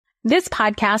This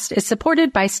podcast is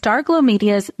supported by Starglow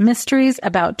Media's Mysteries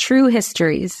About True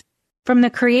Histories. From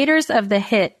the creators of the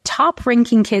hit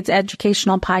top-ranking kids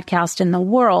educational podcast in the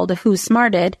world, Who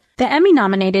Smarted, the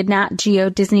Emmy-nominated Nat Geo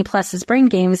Disney Plus's Brain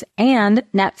Games, and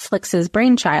Netflix's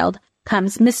Brainchild,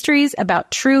 comes Mysteries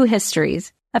About True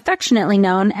Histories, affectionately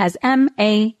known as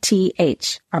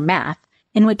MATH, or math,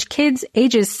 in which kids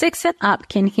ages 6 and up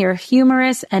can hear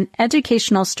humorous and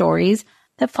educational stories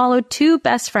that follow two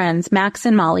best friends, Max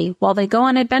and Molly, while they go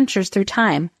on adventures through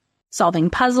time, solving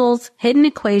puzzles, hidden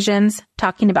equations,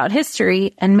 talking about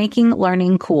history, and making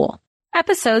learning cool.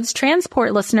 Episodes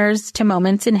transport listeners to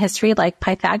moments in history like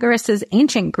Pythagoras'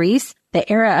 ancient Greece,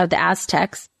 the era of the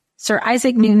Aztecs, Sir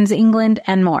Isaac Newton's England,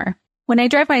 and more. When I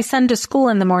drive my son to school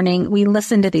in the morning, we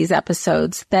listen to these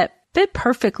episodes that fit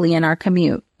perfectly in our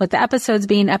commute, with the episodes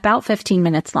being about 15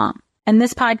 minutes long. And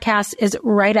this podcast is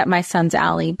right up my son's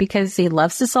alley because he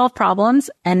loves to solve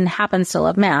problems and happens to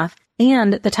love math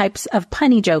and the types of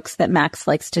punny jokes that Max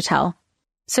likes to tell.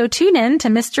 So tune in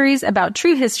to Mysteries About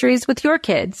True Histories with your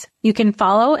kids. You can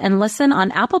follow and listen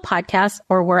on Apple Podcasts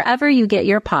or wherever you get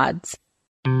your pods.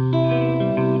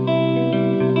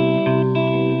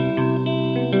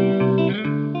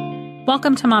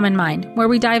 Welcome to Mom and Mind, where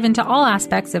we dive into all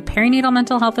aspects of perinatal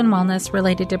mental health and wellness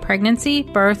related to pregnancy,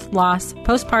 birth, loss,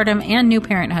 postpartum, and new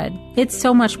parenthood. It's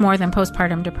so much more than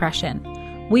postpartum depression.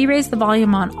 We raise the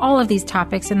volume on all of these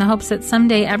topics in the hopes that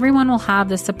someday everyone will have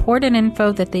the support and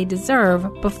info that they deserve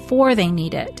before they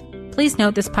need it. Please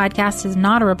note this podcast is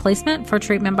not a replacement for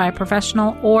treatment by a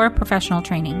professional or professional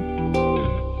training.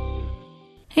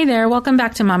 Hey there, welcome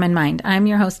back to Mom and Mind. I'm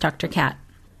your host, Dr. Kat.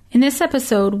 In this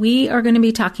episode, we are going to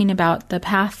be talking about the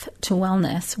path to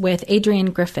wellness with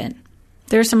Adrienne Griffin.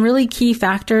 There are some really key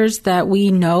factors that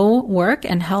we know work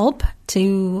and help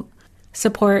to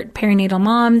support perinatal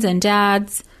moms and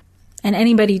dads and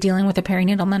anybody dealing with a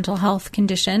perinatal mental health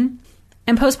condition.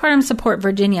 And Postpartum Support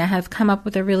Virginia have come up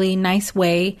with a really nice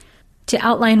way to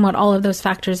outline what all of those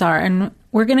factors are. And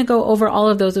we're going to go over all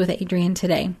of those with Adrienne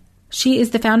today. She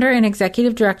is the founder and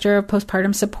executive director of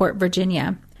Postpartum Support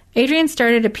Virginia. Adrienne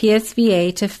started a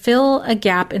PSVA to fill a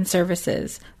gap in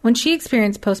services. When she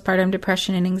experienced postpartum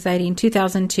depression and anxiety in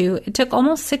 2002, it took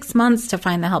almost 6 months to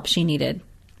find the help she needed.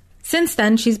 Since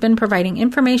then, she's been providing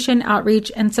information,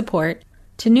 outreach, and support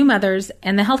to new mothers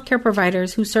and the healthcare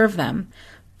providers who serve them.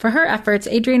 For her efforts,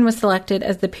 Adrienne was selected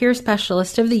as the Peer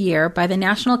Specialist of the Year by the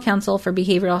National Council for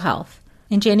Behavioral Health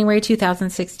in January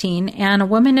 2016 and a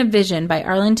Woman of Vision by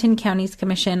Arlington County's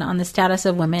Commission on the Status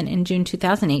of Women in June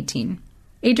 2018.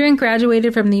 Adrienne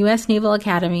graduated from the U.S. Naval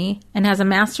Academy and has a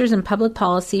master's in public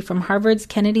policy from Harvard's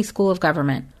Kennedy School of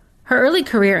Government. Her early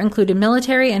career included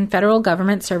military and federal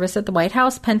government service at the White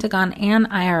House, Pentagon, and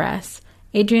IRS.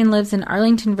 Adrienne lives in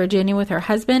Arlington, Virginia with her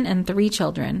husband and 3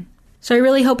 children. So I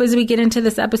really hope as we get into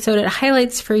this episode, it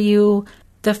highlights for you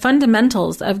the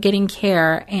fundamentals of getting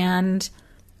care and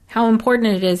how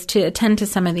important it is to attend to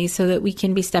some of these so that we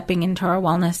can be stepping into our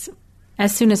wellness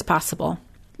as soon as possible.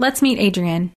 Let's meet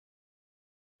Adrienne.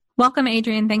 Welcome,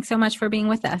 Adrienne. Thanks so much for being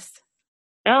with us.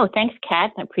 Oh, thanks,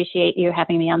 Kat. I appreciate you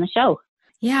having me on the show.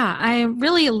 Yeah, I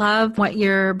really love what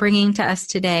you're bringing to us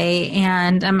today,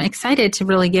 and I'm excited to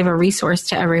really give a resource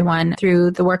to everyone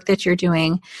through the work that you're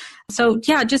doing. So,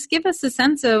 yeah, just give us a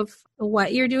sense of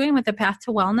what you're doing with the Path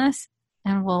to Wellness,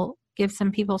 and we'll give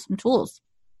some people some tools.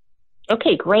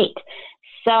 Okay, great.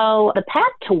 So the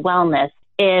Path to Wellness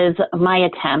is my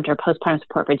attempt, or Postpartum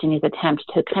Support Virginia's attempt,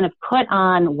 to kind of put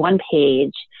on one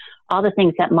page all the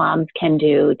things that moms can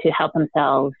do to help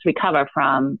themselves recover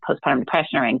from postpartum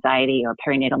depression or anxiety or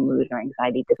perinatal mood or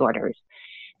anxiety disorders.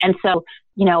 And so,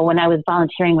 when I was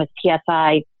volunteering with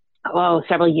PSI,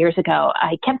 several years ago,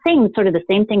 I kept saying sort of the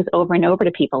same things over and over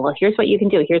to people. Well, here's what you can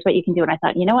do. Here's what you can do. And I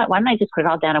thought, you know what, why don't I just put it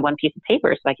all down on one piece of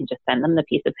paper so I can just send them the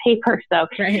piece of paper? So,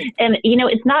 right. And,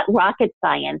 it's not rocket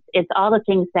science. It's all the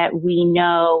things that we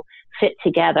know fit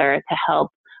together to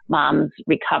help moms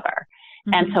recover.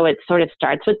 Mm-hmm. And so it sort of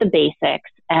starts with the basics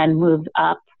and moves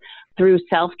up through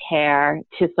self-care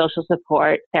to social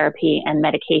support, therapy, and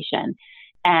medication.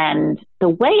 And the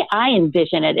way I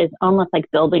envision it is almost like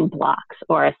building blocks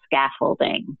or a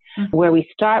scaffolding, mm-hmm. where we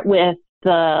start with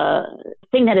the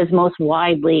thing that is most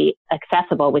widely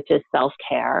accessible, which is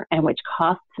self-care, and which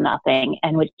costs nothing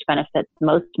and which benefits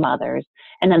most mothers.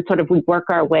 And then sort of we work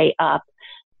our way up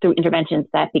through interventions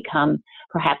that become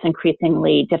perhaps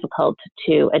increasingly difficult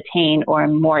to attain or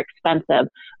more expensive,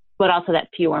 but also that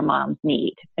fewer moms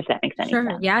need, if that makes any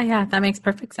sense. Yeah, that makes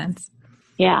perfect sense.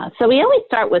 Yeah. So we always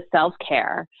start with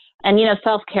self-care. And,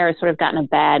 self-care has sort of gotten a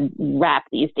bad rap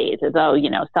these days as,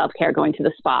 self-care, going to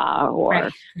the spa or,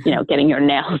 right. Getting your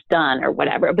nails done or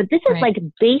whatever. But this is like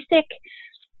basic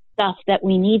stuff that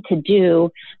we need to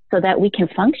do so that we can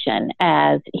function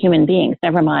as human beings,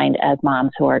 never mind as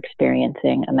moms who are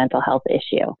experiencing a mental health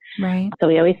issue. Right. So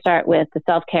we always start with the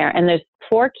self-care, and there's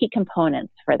 4 key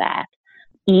components for that: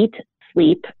 eat,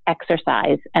 sleep,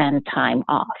 exercise, and time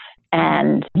off.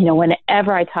 And,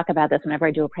 whenever I talk about this, whenever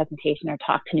I do a presentation or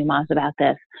talk to new moms about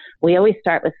this, we always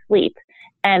start with sleep.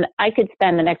 And I could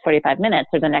spend the next 45 minutes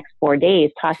or the next 4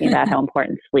 days talking about how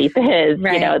important sleep is.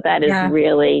 Right. That is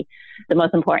really the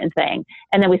most important thing.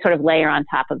 And then we sort of layer on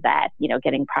top of that,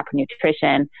 getting proper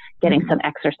nutrition, getting some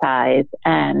exercise,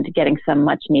 and getting some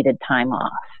much needed time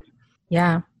off.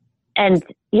 Yeah. And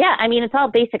it's all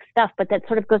basic stuff, but that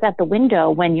sort of goes out the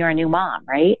window when you're a new mom,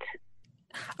 right?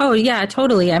 Oh, yeah,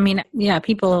 totally. I mean,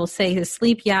 people say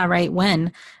sleep. Yeah, right.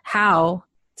 When? How?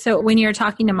 So when you're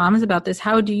talking to moms about this,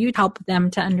 how do you help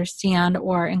them to understand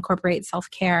or incorporate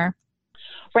self-care?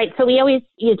 Right. So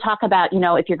you talk about,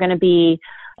 if you're going to be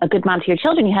a good mom to your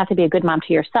children, you have to be a good mom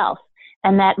to yourself.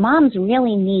 And that moms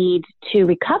really need to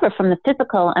recover from the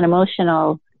physical and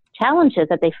emotional challenges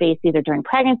that they face either during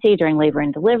pregnancy, during labor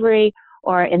and delivery,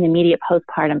 or in the immediate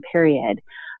postpartum period.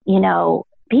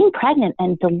 Being pregnant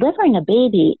and delivering a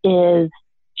baby is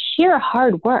sheer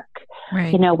hard work.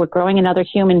 Right. We're growing another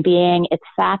human being. It's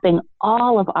sapping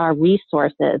all of our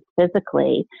resources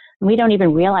physically, and we don't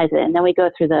even realize it. And then we go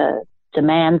through the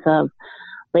demands of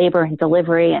labor and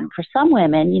delivery. And for some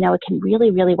women, it can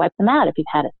really, really wipe them out if you've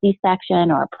had a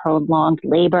C-section or a prolonged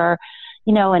labor,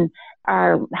 and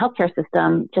our healthcare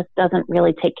system just doesn't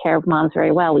really take care of moms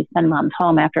very well. We send moms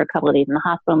home after a couple of days in the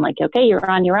hospital. I'm like, okay, you're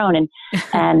on your own. And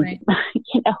right.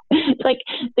 it's like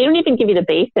they don't even give you the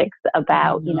basics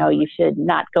about, you should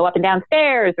not go up and down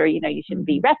stairs, or, you shouldn't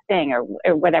be resting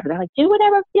or whatever. They're like, do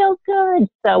whatever feels good.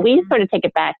 So we sort of take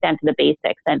it back down to the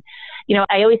basics. And,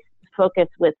 I always focus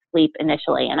with sleep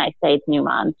initially. And I say to new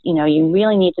moms, you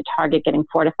really need to target getting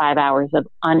 4 to 5 hours of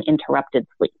uninterrupted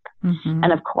sleep. Mm-hmm.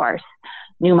 And of course,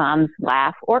 new moms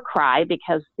laugh or cry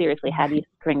because seriously, how do you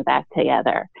string that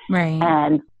together? Right.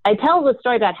 And I tell the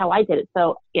story about how I did it.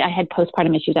 So I had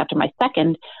postpartum issues after my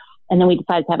second, and then we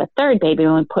decided to have a third baby,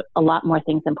 and we put a lot more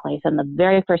things in place. And the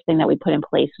very first thing that we put in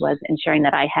place was ensuring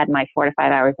that I had my 4 to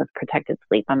 5 hours of protected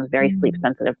sleep. I'm a very sleep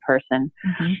sensitive person.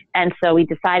 Mm-hmm. And so we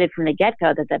decided from the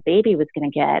get-go that the baby was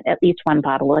going to get at least 1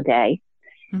 bottle a day.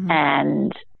 Mm-hmm.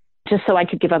 And just so I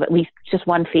could give up at least just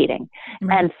 1 feeding.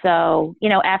 Right. And so,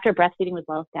 after breastfeeding was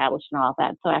well established and all of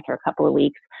that, so after a couple of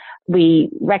weeks, we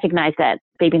recognized that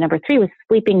baby number 3 was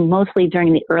sleeping mostly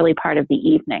during the early part of the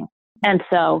evening. And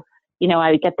so,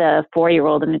 I would get the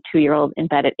 4-year-old and the 2-year-old in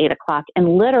bed at 8 o'clock.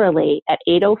 And literally at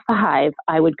 8:05,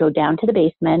 I would go down to the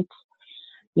basement,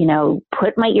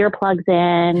 put my earplugs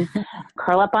in,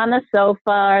 curl up on the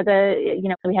sofa,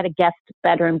 we had a guest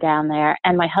bedroom down there,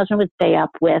 and my husband would stay up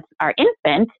with our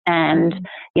infant, and,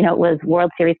 it was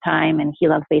World Series time, and he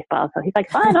loves baseball. So he's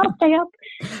like, fine, I'll stay up.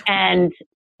 And,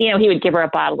 he would give her a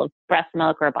bottle of breast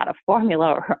milk or a bottle of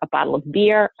formula or a bottle of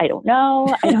beer. I don't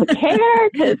know. I don't care.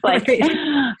 Cause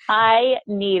I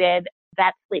needed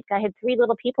that sleep. I had 3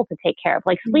 little people to take care of.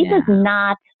 Sleep is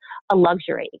not a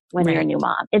luxury when you're a new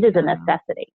mom. It is a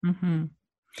necessity. Mm-hmm.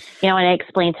 And I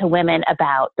explain to women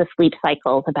about the sleep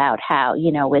cycles, about how,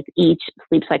 with each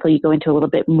sleep cycle, you go into a little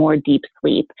bit more deep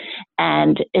sleep.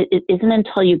 And it isn't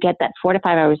until you get that 4 to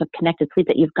 5 hours of connected sleep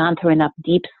that you've gone through enough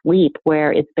deep sleep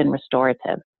where it's been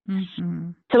restorative.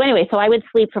 Mm-hmm. So anyway, I would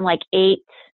sleep from 8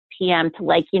 p.m.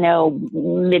 to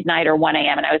midnight or 1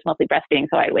 a.m. And I was mostly breastfeeding.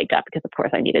 So I'd wake up because of course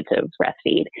I needed to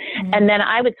breastfeed. Mm-hmm. And then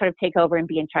I would sort of take over and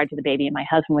be in charge of the baby, and my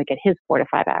husband would get his 4 to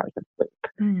 5 hours of sleep.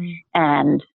 Mm-hmm.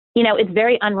 And, it's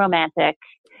very unromantic.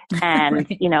 And,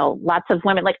 right. Lots of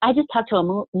women, I just talked to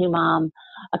a new mom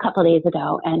a couple of days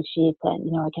ago, and she said,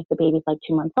 I guess the baby's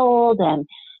 2 months old, and,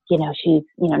 she's,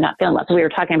 not feeling well. So we were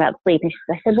talking about sleep, and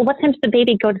I said, well, what time does the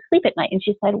baby go to sleep at night? And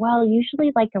she said, well,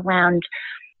 usually around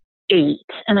 8.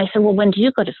 And I said, well, when do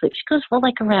you go to sleep? She goes, well,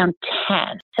 around 10.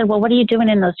 I said, well, what are you doing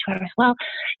in those 2 hours? Well,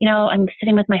 I'm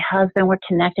sitting with my husband. We're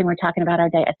connecting. We're talking about our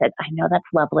day. I said, I know that's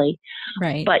lovely.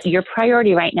 Right. But your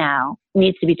priority right now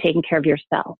needs to be taking care of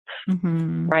yourself.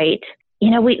 Mm-hmm. Right.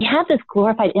 We have this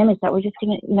glorified image that we're just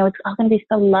going to, it's all going to be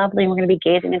so lovely, and we're going to be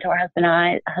gazing into our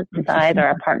husband's eyes or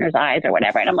our partner's eyes or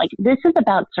whatever. And I'm like, this is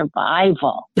about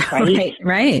survival. Right.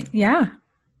 Right. Yeah.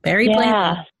 Very plain.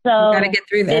 Yeah. So you got to get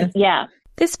through this. Yeah.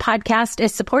 This podcast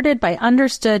is supported by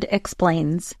Understood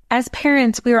Explains. As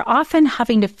parents, we are often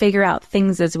having to figure out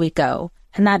things as we go,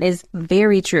 and that is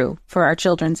very true for our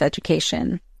children's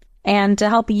education. And to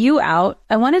help you out,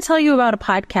 I want to tell you about a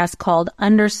podcast called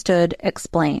Understood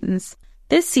Explains.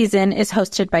 This season is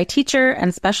hosted by teacher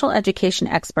and special education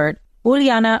expert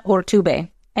Juliana Urtube,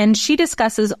 and she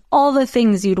discusses all the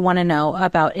things you'd want to know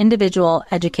about individual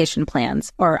education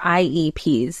plans, or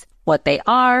IEPs, what they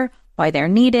are, why they're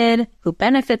needed, who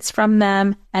benefits from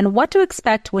them, and what to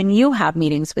expect when you have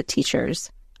meetings with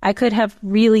teachers. I could have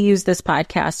really used this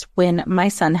podcast when my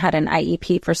son had an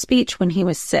IEP for speech when he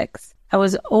was 6. I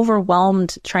was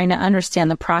overwhelmed trying to understand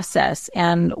the process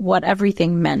and what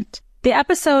everything meant. The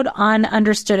episode on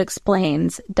Understood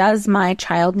Explains, Does My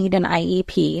Child Need an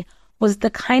IEP? Was the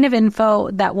kind of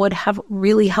info that would have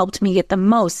really helped me get the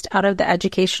most out of the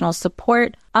educational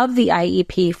support of the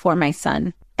IEP for my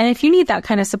son. And if you need that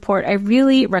kind of support, I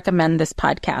really recommend this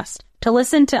podcast. To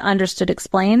listen to Understood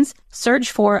Explains,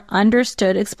 search for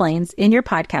Understood Explains in your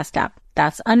podcast app.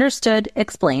 That's Understood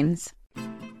Explains.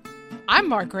 I'm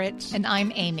Margaret. And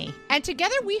I'm Amy. And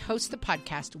together we host the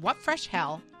podcast, What Fresh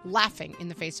Hell? Laughing in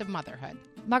the Face of Motherhood.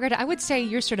 Margaret, I would say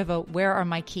you're sort of a where are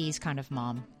my keys kind of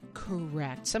mom.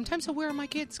 Correct. Sometimes a where are my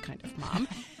kids kind of mom.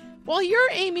 Well, you're,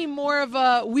 Amy, more of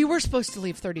a we were supposed to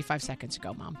leave 35 seconds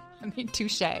ago, mom. I mean,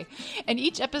 touche. In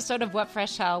each episode of What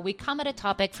Fresh Hell, we come at a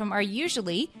topic from our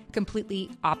usually completely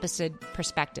opposite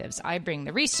perspectives. I bring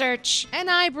the research. And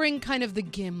I bring kind of the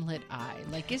gimlet eye.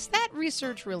 Like, is that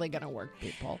research really going to work,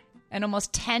 people? And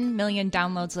almost 10 million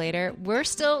downloads later, we're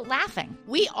still laughing.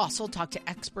 We also talk to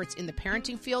experts in the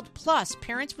parenting field, plus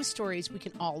parents with stories we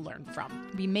can all learn from.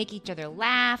 We make each other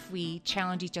laugh, we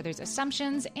challenge each other's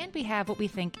assumptions, and we have what we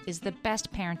think is the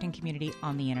best parenting community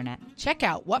on the internet. Check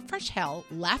out What Fresh Hell?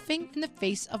 Laughing in the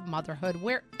Face of Motherhood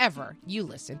wherever you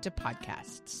listen to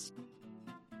podcasts.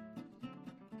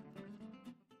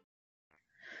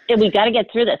 We got to get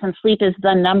through this, and sleep is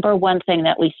the number one thing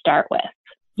that we start with.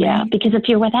 Yeah, because if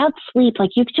you're without sleep,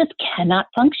 like you just cannot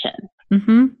function.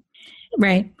 Mm-hmm.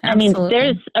 Right. Absolutely. I mean,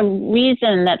 there's a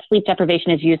reason that sleep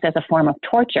deprivation is used as a form of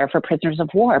torture for prisoners of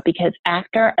war, because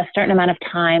after a certain amount of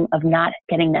time of not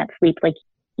getting that sleep, like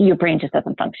your brain just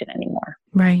doesn't function anymore.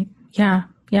 Right. Yeah.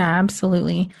 Yeah,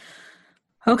 absolutely.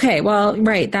 Okay. Well,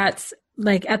 right. That's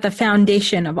like at the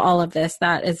foundation of all of this.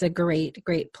 That is a great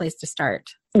place to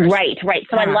start. Right.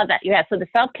 So I love that. Yeah. So the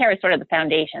self-care is sort of the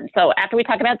foundation. So after we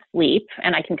talk about sleep,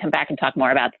 and I can come back and talk more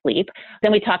about sleep,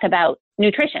 then we talk about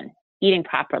nutrition, eating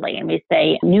properly. And we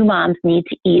say new moms need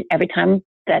to eat every time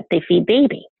that they feed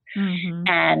baby. Mm-hmm.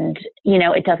 And,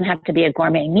 it doesn't have to be a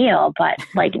gourmet meal, but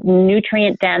like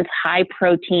nutrient dense, high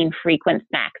protein, frequent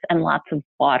snacks and lots of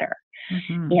water.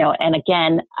 Mm-hmm. And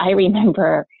again, I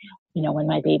remember when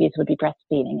my babies would be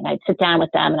breastfeeding and I'd sit down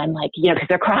with them and I'm like, because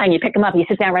they're crying, you pick them up, you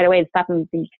sit down right away and stop them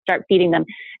and you start feeding them.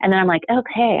 And then I'm like,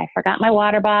 okay, I forgot my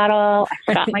water bottle. I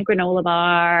forgot my granola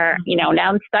bar. Now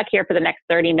I'm stuck here for the next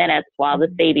 30 minutes while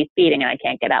this baby's feeding and I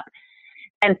can't get up.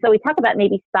 And so we talk about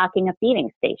maybe stocking a feeding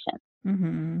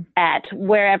station at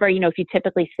wherever, if you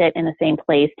typically sit in the same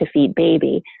place to feed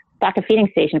baby, stock a feeding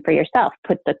station for yourself.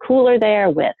 Put the cooler there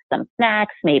with some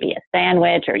snacks, maybe a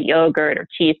sandwich or yogurt or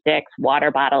cheese sticks, water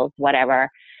bottles, whatever.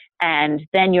 And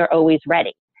then you're always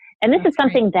ready. And this is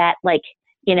something that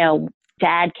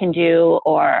dad can do,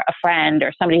 or a friend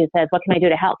or somebody who says, what can I do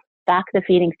to help? Stock the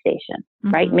feeding station,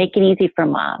 right? Make it easy for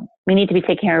mom. We need to be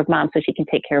taking care of mom so she can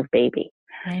take care of baby.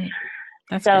 Right.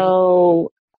 That's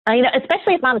so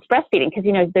especially if mom is breastfeeding, because,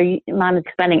 mom is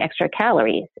expending extra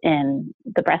calories in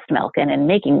the breast milk and in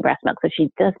making breast milk. So she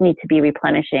does need to be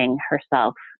replenishing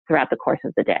herself throughout the course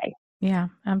of the day. Yeah,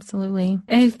 absolutely.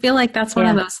 I feel like that's one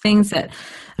of those things that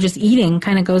just eating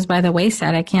kind of goes by the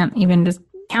wayside. I can't even just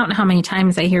count how many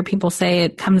times I hear people say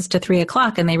it comes to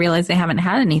 3:00 and they realize they haven't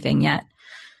had anything yet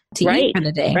to eat for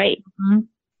the day. Right. Mm-hmm.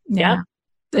 Yeah.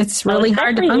 It's really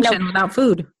hard to function without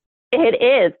food. It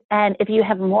is. And if you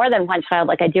have more than one child,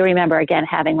 like I do remember, again,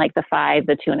 having like the 5,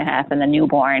 the 2.5, and the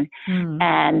newborn.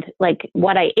 And like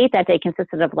what I ate that day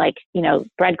consisted of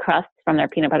bread crusts from their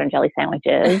peanut butter and jelly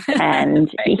sandwiches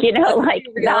and,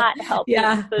 not healthy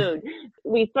food.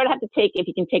 We sort of have to if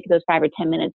you can take those 5 or 10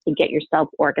 minutes to get yourself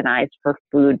organized for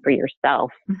food for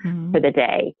yourself for the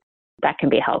day, that can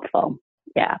be helpful.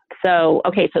 Yeah. So,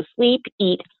 so sleep,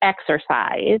 eat,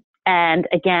 exercise. And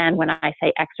again, when I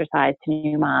say exercise to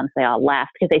new moms, they all laugh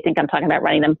because they think I'm talking about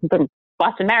running them the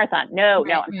Boston Marathon. No,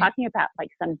 I'm talking about like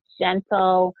some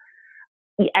gentle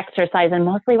exercise. And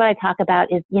mostly what I talk about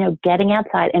is, getting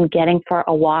outside and getting for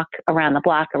a walk around the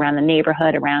block, around the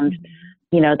neighborhood, around,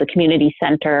 the community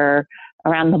center,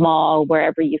 around the mall,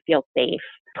 wherever you feel safe.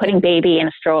 Putting baby in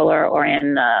a stroller or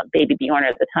in the baby Bjorn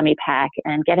or the tummy pack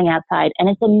and getting outside. And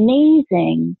it's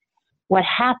amazing what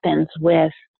happens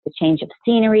with the change of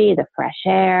scenery, the fresh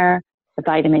air, the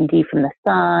the vitamin D from the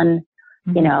sun,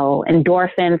 you know,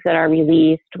 endorphins that are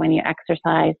released when you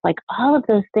exercise. Like all of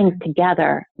those things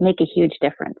together make a huge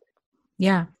difference.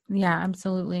 Yeah. Yeah,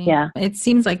 absolutely. Yeah. It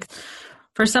seems like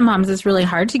for some moms, it's really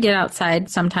hard to get outside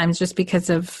sometimes just because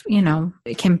of, you know,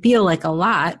 it can feel like a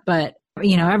lot, but,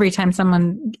 you know, every time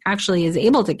someone actually is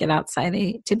able to get outside,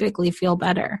 they typically feel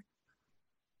better.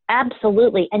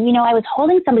 Absolutely. And, you know, I was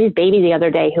holding somebody's baby the other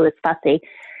day who was fussy,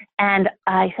 and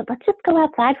I said, let's just go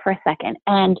outside for a second.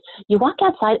 And you walk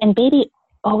outside and baby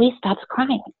always stops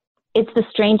crying. It's the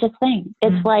strangest thing.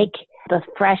 It's like the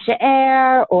fresh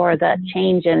air or the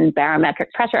change in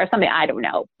barometric pressure or something. I don't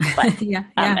know. But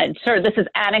I'm sure this is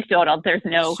anecdotal. There's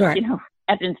no, you know,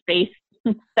 evidence-based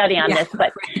study on this.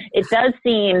 But it does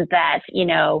seem that, you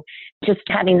know, just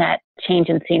having that change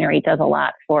in scenery does a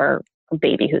lot for a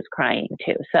baby who's crying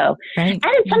too. So, and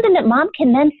it's something that mom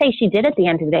can then say she did at the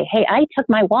end of the day. Hey, I took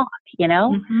my walk, you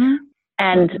know?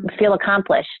 And feel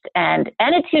accomplished. And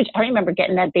it's huge. I remember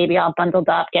getting that baby all bundled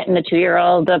up, getting the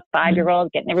 2-year-old, the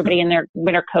 5-year-old, getting everybody in their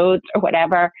winter coats or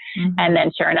whatever. And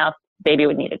then sure enough, baby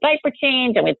would need a diaper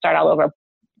change and we'd start all over.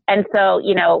 And so,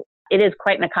 you know, it is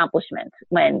quite an accomplishment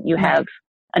when you have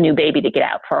a new baby to get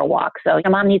out for a walk. So your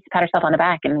mom needs to pat herself on the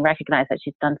back and recognize that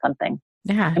she's done something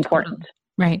important. Totally.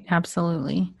 Right.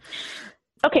 Absolutely.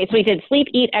 Okay. So we did sleep,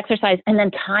 eat, exercise, and then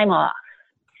time off.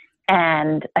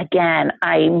 And again,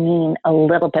 I mean a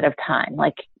little bit of time.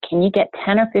 Like, can you get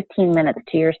 10 or 15 minutes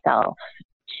to yourself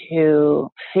to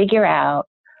figure out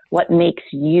what makes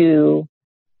you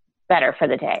better for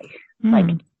the day? Like,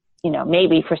 you know,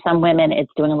 maybe for some women,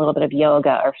 it's doing a little bit of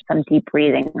yoga or some deep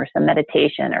breathing or some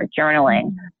meditation or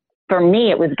journaling. For me,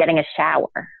 it was getting a shower.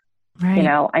 You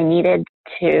know, I needed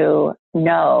to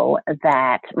know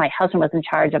that my husband was in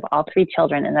charge of all 3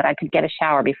 children and that I could get a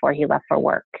shower before he left for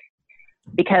work.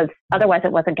 Because otherwise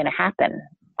it wasn't going to happen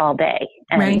all day.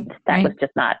 And that was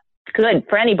just not good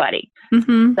for anybody.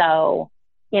 So,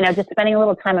 you know, just spending a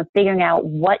little time of figuring out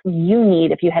what you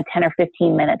need if you had 10 or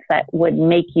 15 minutes that would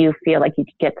make you feel like you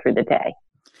could get through the day.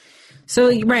 So,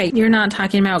 you're not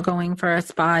talking about going for a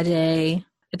spa day.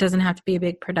 It doesn't have to be a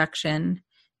big production.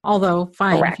 Although,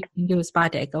 fine, if you can do a spa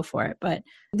day, go for it. But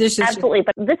this is absolutely.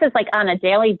 But this is like on a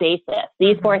daily basis.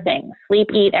 These 4 things: sleep,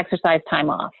 eat, exercise, time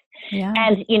off.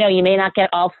 And, you know, you may not get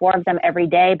all 4 of them every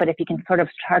day, but if you can sort of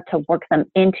start to work them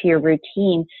into your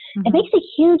routine, it makes a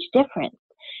huge difference.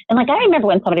 And like, I remember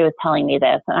when somebody was telling me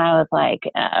this and I was like,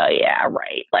 oh yeah,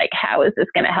 right. Like, how is this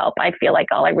going to help? I feel like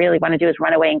all I really want to do is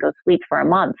run away and go sleep for a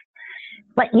month.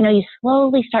 But, you know, you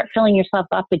slowly start filling yourself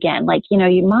up again. Like, you know,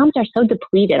 your moms are so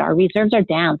depleted. Our reserves are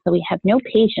down. So we have no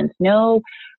patience, no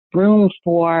room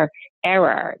for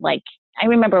error. Like, I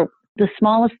remember the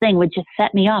smallest thing would just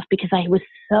set me off because I was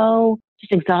so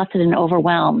just exhausted and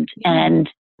overwhelmed and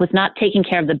was not taking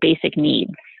care of the basic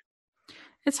needs.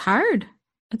 It's hard.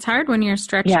 It's hard when you're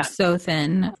stretched so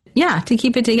thin. Yeah, to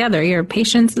keep it together. Your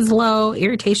patience is low,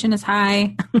 irritation is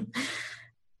high.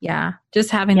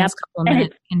 Just having those couple of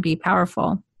minutes can be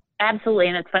powerful. Absolutely.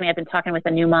 And it's funny, I've been talking with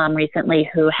a new mom recently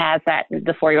who has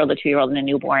the 4-year-old, the 2-year-old, and a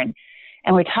newborn.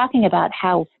 And we're talking about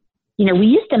how, you know, we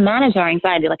used to manage our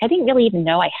anxiety. Like, I didn't really even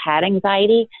know I had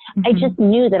anxiety. I just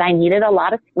knew that I needed a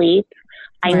lot of sleep.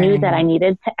 I knew that I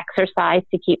needed to exercise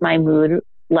to keep my mood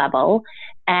level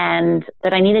and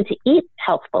that I needed to eat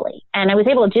healthfully. And I was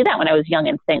able to do that when I was young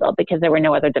and single because there were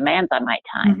no other demands on my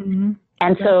time.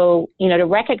 And so, you know, to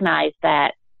recognize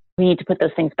that we need to put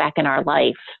those things back in our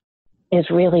life is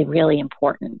really, really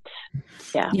important.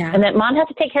 And that mom has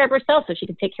to take care of herself so she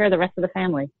can take care of the rest of the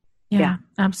family. Yeah,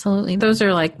 absolutely. Those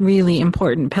are like really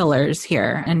important pillars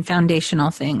here and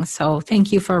foundational things. So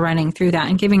thank you for running through that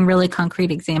and giving really concrete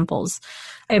examples.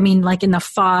 I mean, like in the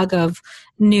fog of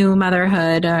new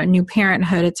motherhood, new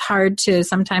parenthood, it's hard to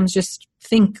sometimes just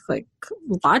think like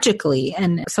logically.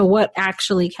 And so what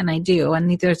actually can I do?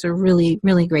 And those are really,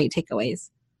 really great takeaways.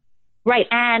 Right.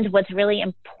 And what's really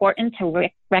important to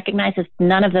recognize is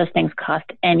none of those things cost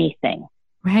anything.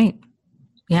 Right.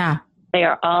 Yeah. They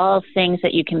are all things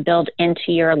that you can build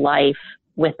into your life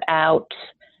without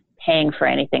paying for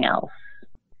anything else.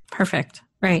 Perfect.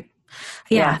 Right.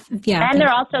 Yeah. And there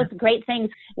are also great things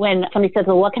when somebody says,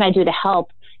 well, what can I do to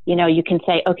help? You know, you can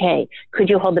say, okay, could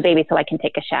you hold the baby so I can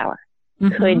take a shower?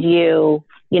 Could you,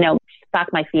 you know, stock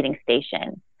my feeding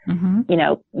station? You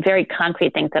know, very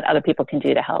concrete things that other people can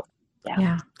do to help.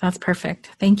 Yeah, that's perfect.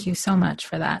 Thank you so much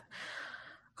for that.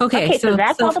 Okay, so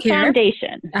that's all the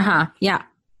foundation. Yeah.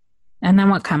 And then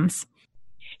what comes?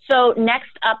 So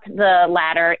next up the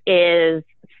ladder is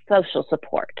social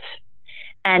support.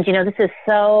 And, this is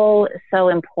so, so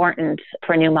important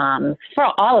for new moms,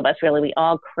 for all of us, really. We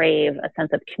all crave a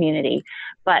sense of community.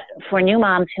 But for new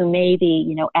moms who may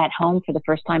be, at home for the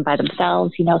first time by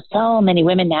themselves, so many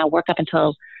women now work up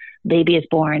until baby is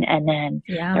born and then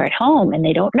they're at home and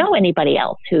they don't know anybody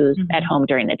else who's at home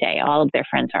during the day. All of their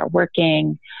friends are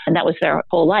working and that was their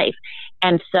whole life.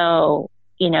 And so,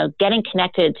 getting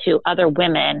connected to other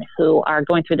women who are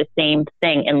going through the same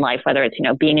thing in life, whether it's,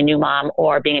 being a new mom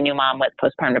or being a new mom with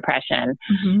postpartum depression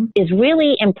is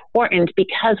really important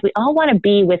because we all want to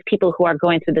be with people who are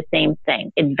going through the same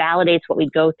thing. It validates what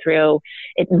we go through.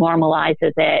 It normalizes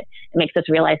it. It makes us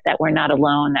realize that we're not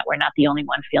alone, that we're not the only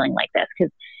one feeling like this.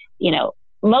 Because,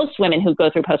 most women who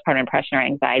go through postpartum depression or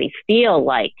anxiety feel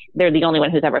like they're the only one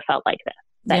who's ever felt like this.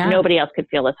 That nobody else could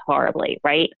feel this horribly,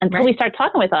 right? Until we start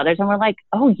talking with others and we're like,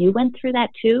 oh, you went through that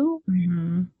too?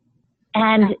 And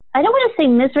I don't want to say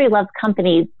misery loves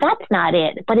company. That's not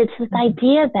it. But it's this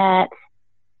idea that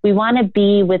we want to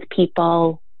be with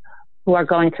people who are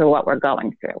going through what we're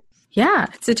going through. Yeah,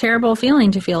 it's a terrible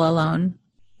feeling to feel alone.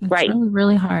 It's really,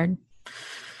 really hard.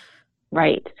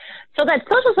 Right. So that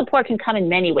social support can come in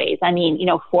many ways. I mean,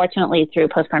 fortunately through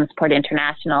Postpartum Support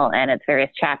International and its various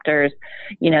chapters,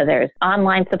 there's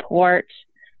online support,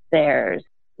 there's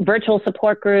virtual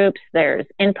support groups, there's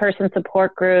in-person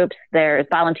support groups, there's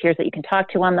volunteers that you can talk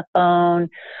to on the phone,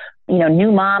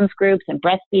 new moms groups and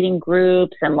breastfeeding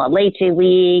groups and La Leche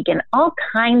League and all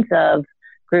kinds of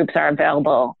groups are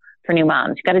available for new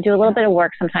moms. You got to do a little bit of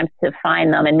work sometimes to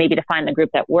find them and maybe to find the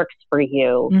group that works for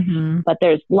you. But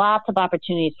there's lots of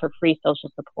opportunities for free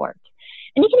social support.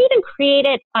 And you can even create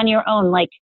it on your own. Like,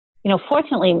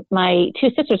 fortunately, my two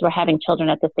sisters were having children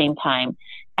at the same time.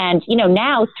 And,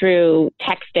 now through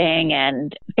texting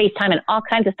and FaceTime and all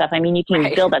kinds of stuff, I mean, you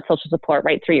can build that social support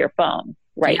right through your phone,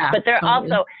 right? Yeah, but there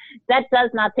also, that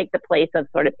does not take the place of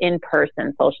sort of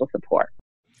in-person social support.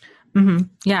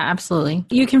 Yeah, absolutely.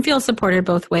 You can feel supported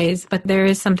both ways, but there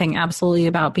is something absolutely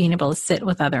about being able to sit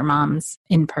with other moms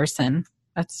in person.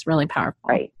 That's really powerful.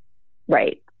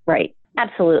 Right.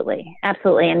 Absolutely. And,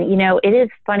 it is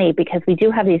funny because we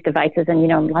do have these devices and,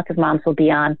 lots of moms will be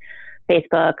on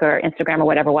Facebook or Instagram or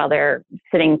whatever while they're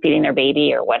sitting feeding their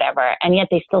baby or whatever. And yet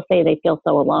they still say they feel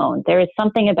so alone. There is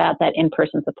something about that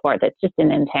in-person support that's just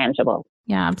an intangible.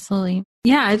 Yeah, absolutely.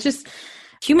 Yeah, it's just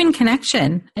human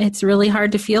connection. It's really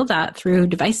hard to feel that through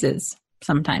devices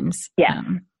sometimes.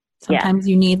 Sometimes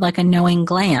you need like a knowing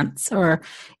glance or,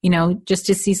 just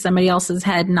to see somebody else's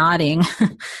head nodding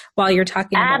while you're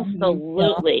talking.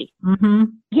 Absolutely.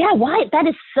 Yeah. Why? That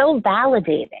is so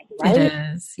validating, right? It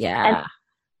is. Yeah.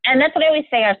 And that's what I always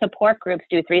say. Our support groups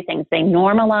do three things. They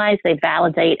normalize, they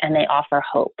validate, and they offer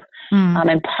hope.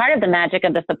 And part of the magic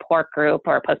of the support group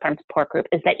or postpartum support group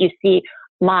is that you see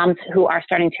moms who are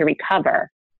starting to recover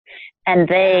and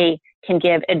they can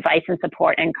give advice and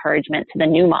support and encouragement to the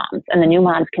new moms. And the new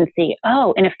moms can see,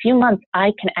 oh, in a few months,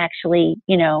 I can actually,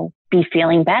 be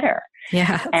feeling better.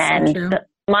 Yeah. And so true. The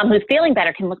mom who's feeling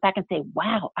better can look back and say,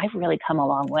 wow, I've really come a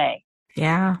long way.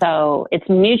 Yeah. So it's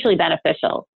mutually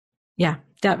beneficial. Yeah,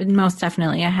 most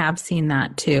definitely. I have seen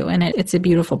that too. And it's a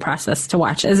beautiful process to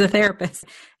watch as a therapist,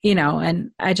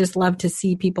 and I just love to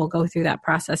see people go through that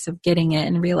process of getting it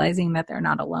and realizing that they're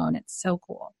not alone. It's so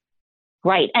cool.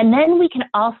 Right. And then we can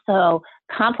also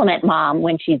compliment mom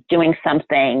when she's doing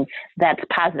something that's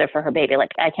positive for her baby. Like,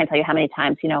 I can't tell you how many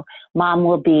times, mom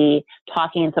will be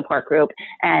talking in support group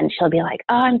and she'll be like,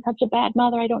 oh, I'm such a bad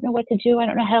mother. I don't know what to do. I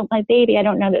don't know how to help my baby. I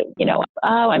don't know that,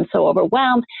 oh, I'm so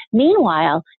overwhelmed.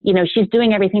 Meanwhile, she's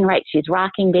doing everything right. She's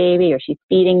rocking baby or she's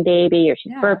feeding baby or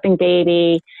she's burping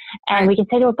baby. And we can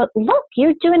say to her, but look,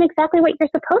 you're doing exactly what you're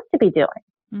supposed to be doing.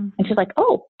 And she's like,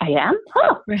 oh, I am?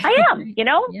 Oh, I am,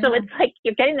 Yeah. So it's like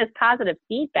you're getting this positive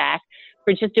feedback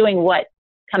for just doing what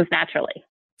comes naturally.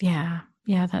 Yeah.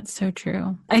 Yeah, that's so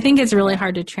true. I think it's really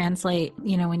hard to translate,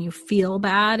 when you feel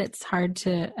bad, it's hard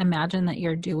to imagine that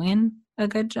you're doing a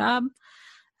good job.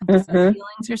 Because those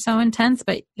feelings are so intense.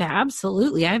 But yeah,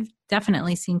 absolutely. I've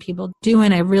definitely seen people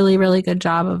doing a really, really good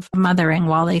job of mothering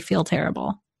while they feel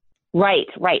terrible. Right.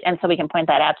 And so we can point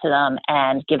that out to them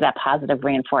and give that positive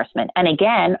reinforcement. And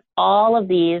again, all of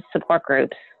these support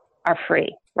groups are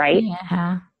free, right?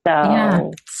 Yeah.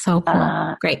 So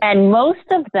cool. Great. And most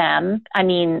of them,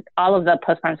 all of the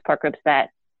postpartum support groups that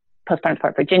Postpartum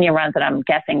Support Virginia runs, and I'm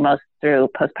guessing most through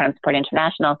Postpartum Support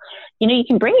International, you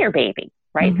can bring your baby,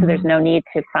 right? So there's no need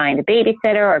to find a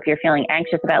babysitter, or if you're feeling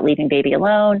anxious about leaving baby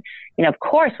alone, of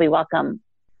course we welcome,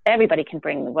 everybody can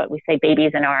bring what we say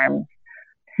babies in arms.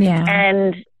 Yeah.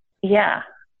 And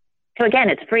so again,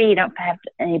 it's free. You don't have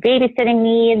any babysitting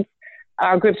needs.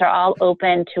 our groups are all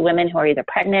open to women who are either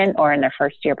pregnant or in their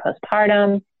first year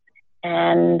postpartum.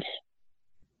 And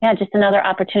yeah, just another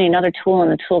opportunity, another tool in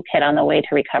the toolkit on the way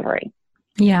to recovery.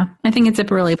 Yeah, I think it's a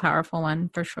really powerful one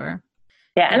for sure.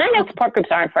 Yeah, and I know support groups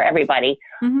aren't for everybody,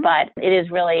 but it is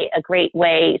really a great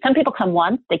way. Some people come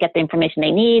once, they get the information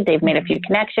they need, they've made a few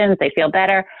connections, they feel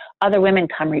better. Other women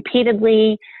come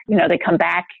repeatedly. You know, they come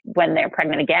back when they're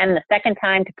pregnant again the second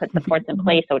time to put supports in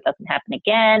place so it doesn't happen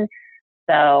again.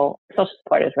 So social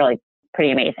support is really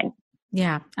pretty amazing.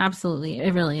 Yeah, absolutely.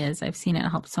 It really is. I've seen it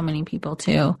help so many people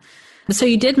too. So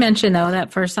you did mention, though,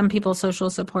 that for some people, social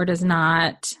support is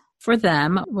not for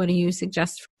them. What do you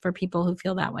suggest for people who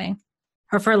feel that way?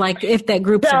 Or for like, if that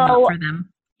groups are not for them?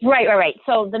 Right.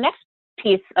 So the next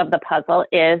piece of the puzzle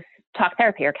is talk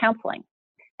therapy or counseling.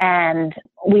 And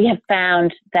we have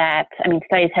found that,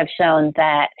 studies have shown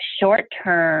that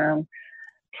short-term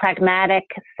pragmatic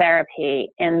therapy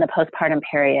in the postpartum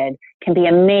period can be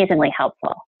amazingly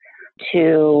helpful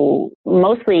to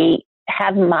mostly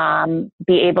have mom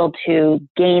be able to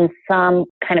gain some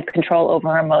kind of control over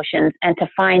her emotions and to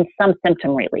find some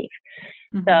symptom relief.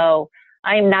 So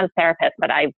I'm not a therapist,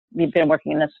 but we've been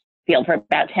working in this field for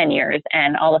about 10 years.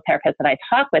 And all the therapists that I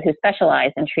talk with who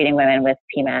specialize in treating women with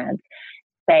PMADS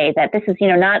say that this is,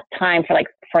 not time for like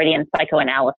Freudian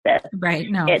psychoanalysis. Right.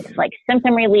 No. It's like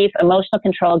symptom relief, emotional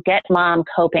control, get mom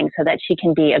coping so that she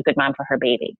can be a good mom for her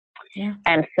baby. Yeah.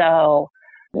 And so,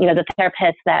 the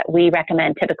therapists that we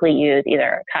recommend typically use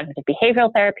either cognitive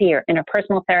behavioral therapy or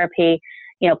interpersonal therapy,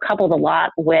 coupled a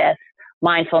lot with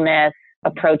mindfulness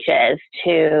approaches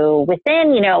to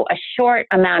within, a short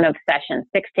amount of sessions,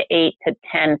 6 to 8 to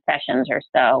 10 sessions or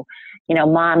so,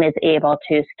 mom is able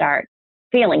to start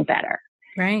feeling better.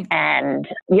 Right. And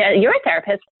yeah, you're a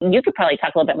therapist. You could probably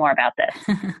talk a little bit more about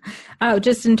this. Oh,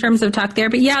 just in terms of talk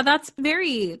therapy. Yeah, that's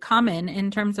very common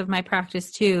in terms of my practice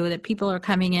too, that people are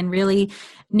coming in really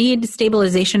need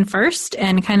stabilization first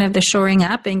and kind of the shoring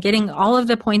up and getting all of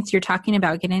the points you're talking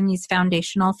about, getting these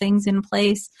foundational things in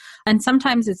place. And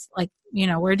sometimes it's like,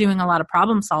 we're doing a lot of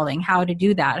problem solving, how to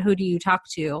do that. Who do you talk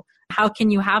to? How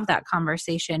can you have that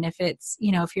conversation? If it's,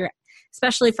 if you're,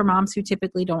 especially for moms who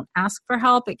typically don't ask for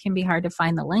help, it can be hard to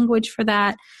find the language for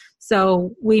that.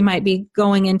 So we might be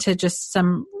going into just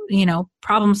some,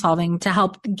 problem solving to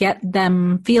help get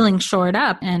them feeling shored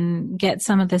up and get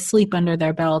some of the sleep under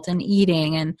their belt and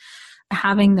eating and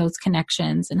having those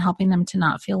connections and helping them to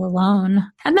not feel alone.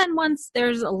 And then once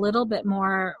there's a little bit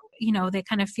more, they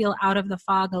kind of feel out of the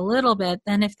fog a little bit,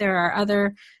 then if there are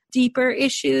other deeper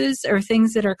issues or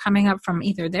things that are coming up from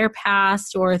either their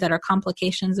past or that are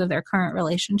complications of their current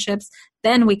relationships,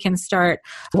 then we can start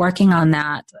working on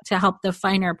that to help the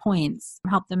finer points,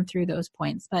 help them through those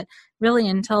points. But really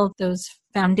until those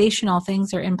foundational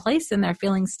things are in place and they're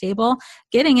feeling stable,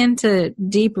 getting into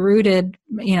deep-rooted,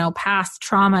 past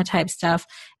trauma type stuff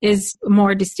is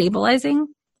more destabilizing.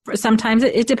 Sometimes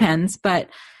it depends, but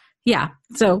yeah.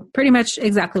 So pretty much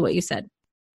exactly what you said.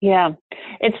 Yeah.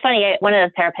 It's funny. One of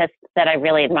the therapists that I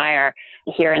really admire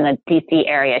here in the DC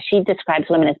area, she describes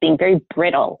women as being very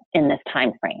brittle in this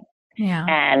time frame. Yeah.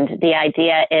 And the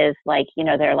idea is like,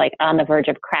 they're like on the verge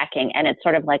of cracking, and it's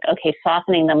sort of like, okay,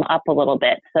 softening them up a little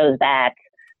bit so that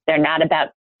they're not about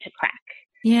to crack.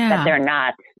 Yeah. That they're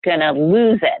not going to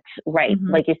lose it. Right.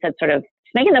 Like you said, sort of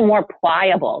making them more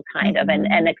pliable kind of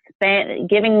and expand,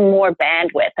 giving more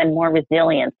bandwidth and more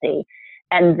resiliency.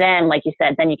 And then, like you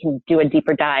said, then you can do a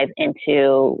deeper dive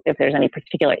into if there's any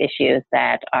particular issues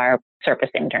that are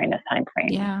surfacing during this time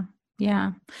frame. Yeah.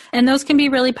 Yeah. And those can be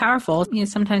really powerful.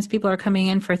 Sometimes people are coming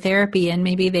in for therapy and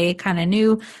maybe they kind of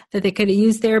knew that they could have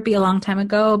used therapy a long time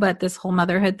ago, but this whole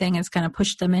motherhood thing has kind of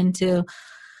pushed them into,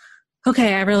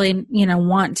 okay, I really,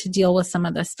 want to deal with some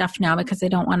of this stuff now because I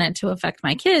don't want it to affect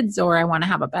my kids, or I want to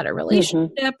have a better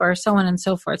relationship or so on and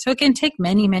so forth. So it can take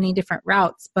many, many different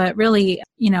routes, but really,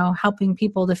 helping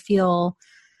people to feel,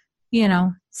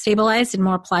 stabilized and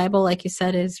more pliable, like you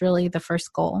said, is really the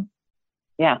first goal.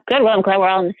 Yeah. Good. Well, I'm glad we're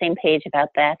all on the same page about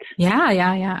that.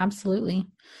 Yeah. Absolutely.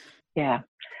 Yeah.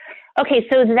 Okay.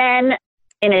 So then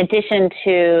in addition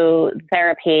to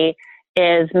therapy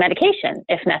is medication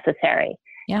if necessary.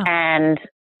 Yeah. And,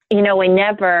 we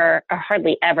never, or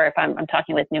hardly ever, if I'm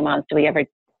talking with new moms, do we ever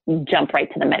jump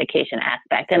right to the medication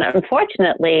aspect. And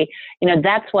unfortunately,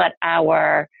 that's what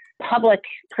our public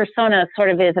persona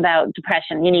sort of is about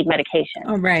depression. You need medication.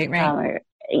 Oh, right.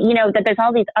 That there's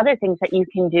all these other things that you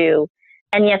can do.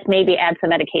 And yes, maybe add some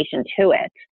medication to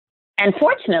it. And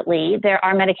fortunately, there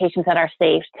are medications that are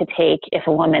safe to take if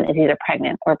a woman is either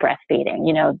pregnant or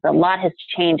breastfeeding. A lot has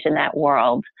changed in that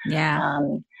world. Yeah.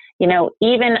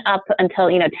 even up until,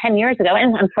 10 years ago,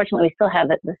 and unfortunately we still have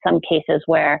some cases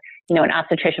where, an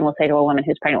obstetrician will say to a woman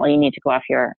who's pregnant, well, you need to go off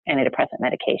your antidepressant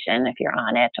medication if you're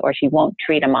on it, or she won't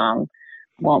treat a mom,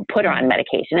 won't put her on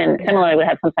medication. And similarly, we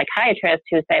have some psychiatrists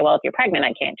who say, well, if you're pregnant,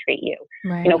 I can't treat you.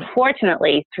 Right.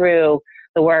 Fortunately, through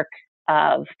the work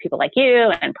of people like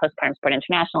you and Postpartum Support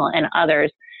International and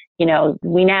others, we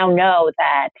now know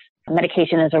that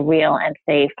medication is a real and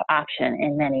safe option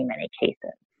in many, many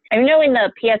cases. I know in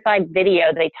the PSI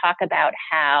video, they talk about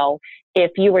how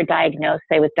if you were diagnosed,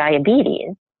 say, with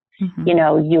diabetes,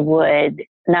 you would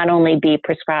not only be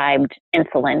prescribed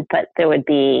insulin, but there would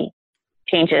be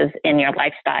changes in your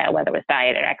lifestyle, whether it was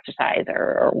diet or exercise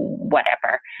or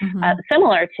whatever,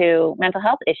 similar to mental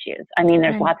health issues. I mean,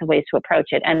 there's lots of ways to approach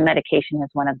it, and medication is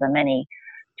one of the many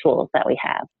tools that we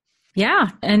have. Yeah.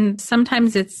 And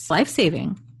sometimes it's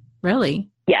life-saving, really.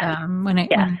 Yeah. When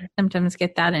symptoms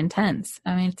get that intense.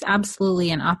 I mean, it's absolutely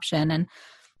an option. And,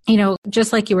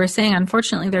 just like you were saying,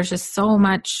 unfortunately, there's just so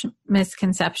much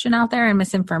misconception out there and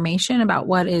misinformation about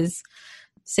what is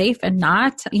safe and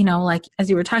not. Like as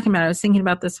you were talking about, I was thinking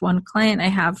about this one client I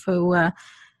have who,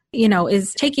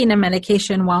 is taking a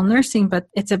medication while nursing, but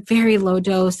it's a very low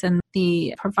dose and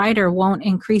the provider won't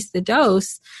increase the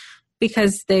dose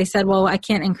because they said, well, I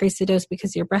can't increase the dose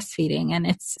because you're breastfeeding. And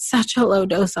it's such a low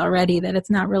dose already that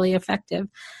it's not really effective.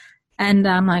 And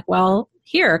I'm like, well,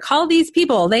 here, call these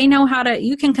people. They know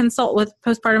you can consult with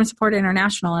Postpartum Support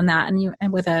International and that.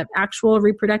 And with an actual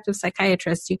reproductive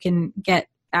psychiatrist, you can get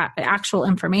actual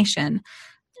information.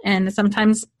 And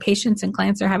sometimes patients and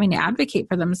clients are having to advocate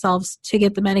for themselves to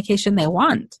get the medication they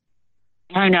want.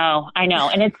 I know.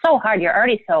 And it's so hard. You're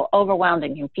already so overwhelmed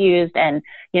and confused. And,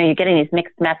 you're getting these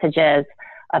mixed messages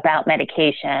about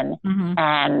medication.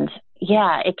 And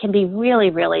it can be really,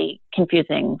 really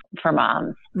confusing for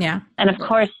moms. Yeah. And of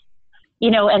course,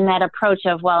 and that approach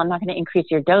of, well, I'm not going to increase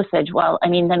your dosage. Well, I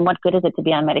mean, then what good is it to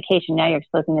be on medication? Now you're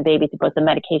exposing the baby to both the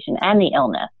medication and the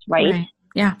illness, right?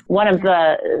 Yeah. One of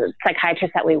the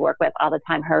psychiatrists that we work with all the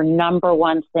time, her number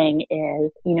one thing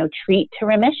is, treat to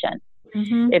remission.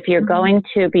 If you're going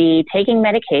to be taking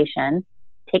medication,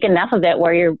 take enough of it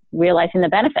where you're realizing the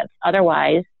benefits.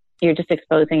 Otherwise, you're just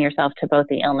exposing yourself to both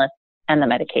the illness and the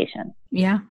medication.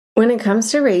 Yeah. When it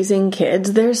comes to raising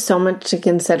kids, there's so much to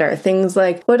consider. Things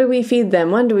like, what do we feed them?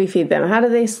 When do we feed them? How do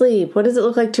they sleep? What does it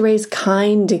look like to raise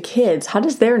kind kids? How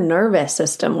does their nervous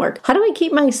system work? How do I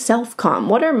keep myself calm?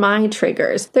 What are my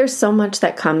triggers? There's so much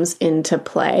that comes into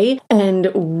play. And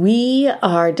we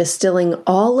are distilling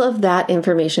all of that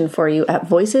information for you at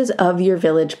Voices of Your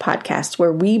Village podcast,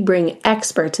 where we bring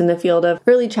experts in the field of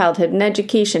early childhood and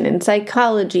education and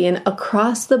psychology and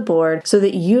across the board so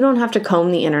that you don't have to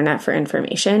comb the internet for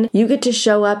information. You get to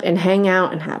show up and hang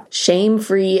out and have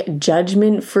shame-free,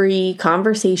 judgment-free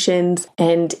conversations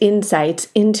and insights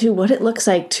into what it looks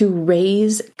like to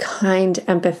raise kind,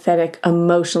 empathetic,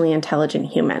 emotionally intelligent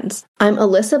humans. I'm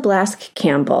Alyssa Blask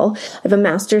Campbell. I have a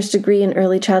master's degree in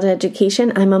early childhood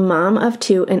education. I'm a mom of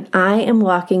 2, and I am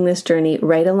walking this journey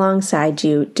right alongside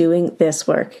you doing this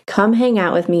work. Come hang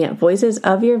out with me at Voices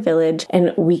of Your Village,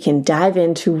 and we can dive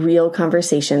into real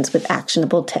conversations with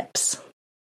actionable tips.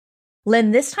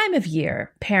 Lynn, this time of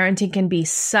year, parenting can be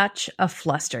such a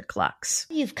flusterclux.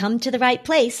 You've come to the right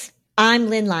place. I'm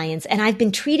Lynn Lyons, and I've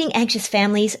been treating anxious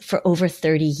families for over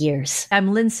 30 years.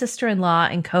 I'm Lynn's sister-in-law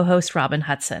and co-host Robin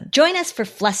Hudson. Join us for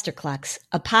Flusterclux,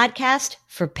 a podcast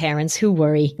for parents who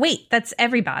worry. Wait, that's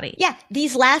everybody. Yeah,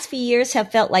 these last few years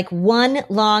have felt like one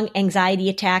long anxiety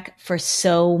attack for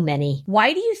so many.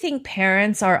 Why do you think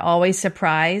parents are always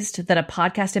surprised that a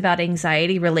podcast about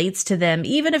anxiety relates to them,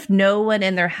 even if no one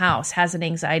in their house has an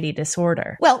anxiety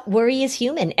disorder? Well, worry is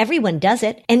human. Everyone does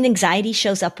it. And anxiety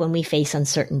shows up when we face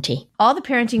uncertainty. All the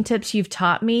parenting tips you've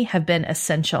taught me have been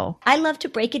essential. I love to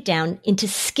break it down into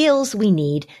skills we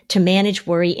need to manage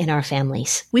worry in our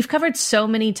families. We've covered so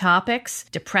many topics: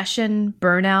 depression,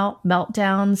 burnout,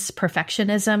 meltdowns,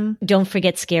 perfectionism. Don't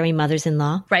forget scary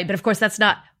mothers-in-law. Right, but of course that's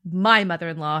not my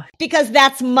mother-in-law. Because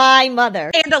that's my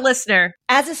mother. And a listener.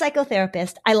 As a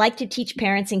psychotherapist, I like to teach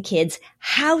parents and kids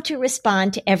how to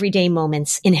respond to everyday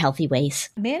moments in healthy ways.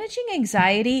 Managing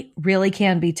anxiety really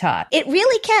can be taught. It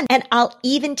really can. And I'll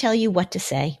even tell you what to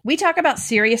say. We talk about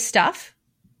serious stuff,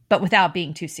 but without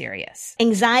being too serious.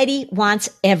 Anxiety wants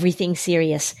everything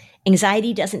serious.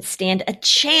 Anxiety doesn't stand a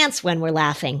chance when we're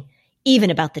laughing,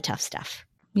 even about the tough stuff.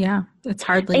 Yeah, it's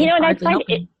hardly. And I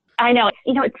find I know,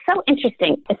 it's so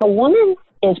interesting. If a woman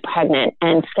is pregnant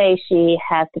and say she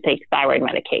has to take thyroid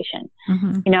medication,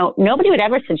 nobody would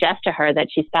ever suggest to her that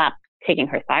she stop taking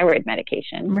her thyroid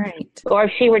medication. Right. Or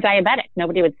if she were diabetic,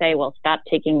 nobody would say, well, stop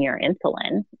taking your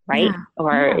insulin, right? Yeah.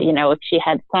 Or, you know, if she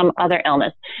had some other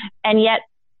illness. And yet,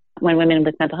 when women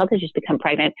with mental health issues become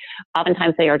pregnant,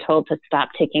 oftentimes they are told to stop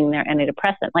taking their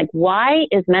antidepressant. Like, why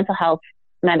is mental health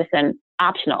medicine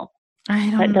optional? I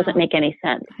don't That know. doesn't make any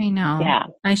sense. I know. Yeah.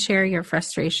 I share your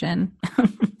frustration.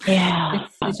 Yeah.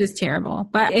 It's just terrible.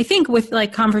 But I think with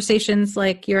like conversations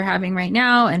like you're having right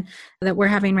now and that we're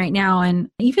having right now, and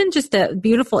even just a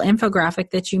beautiful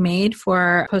infographic that you made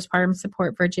for Postpartum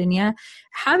Support Virginia,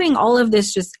 having all of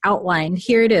this just outlined,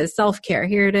 here it is, self-care,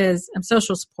 here it is,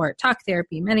 social support, talk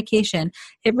therapy, medication,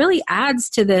 it really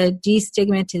adds to the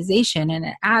destigmatization, and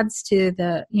it adds to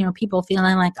the, you know, people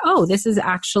feeling like, oh, this is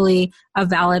actually a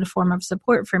valid form of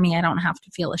support for me. I don't have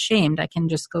to feel ashamed. I can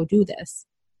just go do this.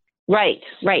 Right.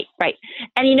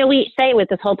 And, you know, we say with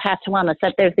this whole path to wellness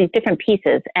that there's these different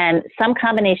pieces, and some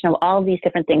combination of all of these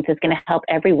different things is going to help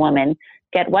every woman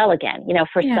get well again. You know,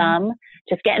 for some,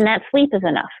 just getting that sleep is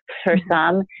enough. For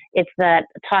some, it's that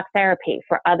talk therapy.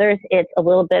 For others, it's a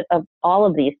little bit of all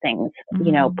of these things,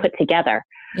 you know, put together.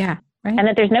 Yeah. Right. And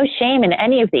that there's no shame in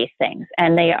any of these things,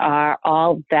 and they are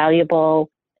all valuable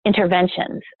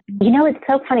interventions. You know, it's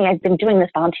so funny. I've been doing this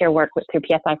volunteer work through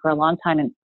PSI for a long time,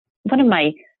 and one of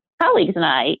my colleagues and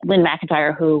I, Lynn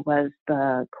McIntyre, who was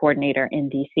the coordinator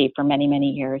in DC for many, many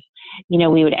years, you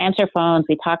know, we would answer phones,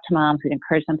 we'd talk to moms, we'd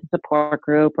encourage them to support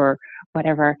group or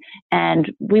whatever,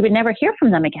 and we would never hear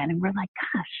from them again. And we're like,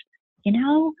 gosh, you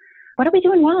know, what are we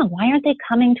doing wrong? Why aren't they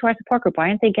coming to our support group? Why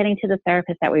aren't they getting to the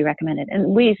therapist that we recommended?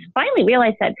 And we finally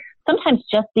realized that sometimes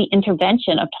just the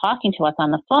intervention of talking to us on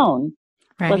the phone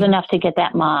was enough to get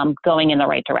that mom going in the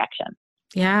right direction.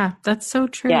 Yeah, that's so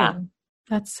true. Yeah.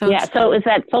 That's so true. So is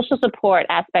that social support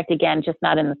aspect, again, just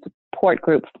not in the support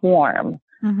group form.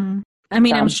 Mm-hmm. I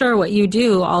mean, I'm sure what you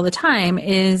do all the time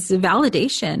is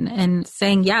validation and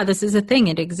saying, yeah, this is a thing.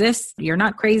 It exists. You're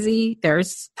not crazy.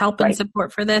 There's help and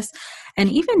support for this. And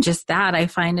even just that I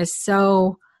find is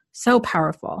so, so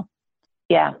powerful.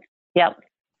 Yeah. Yep.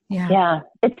 Yeah.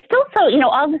 It's still so, you know,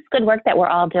 all this good work that we're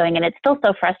all doing, and it's still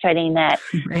so frustrating that,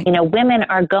 you know, women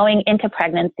are going into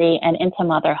pregnancy and into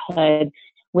motherhood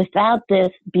without this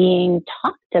being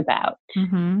talked about,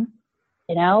 you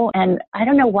know, and I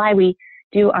don't know why we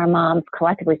do our moms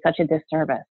collectively such a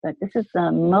disservice, but this is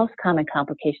the most common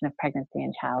complication of pregnancy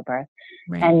and childbirth,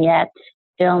 and yet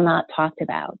still not talked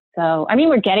about. So, I mean,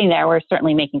 we're getting there. We're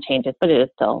certainly making changes, but it is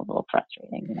still a little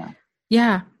frustrating, you know.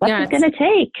 Yeah. What's it going to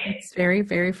take? It's very,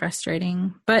 very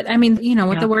frustrating. But I mean, you know,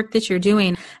 with the work that you're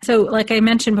doing. So like I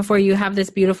mentioned before, you have this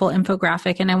beautiful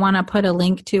infographic, and I want to put a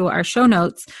link to our show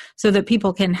notes so that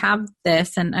people can have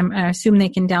this, and I assume they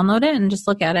can download it and just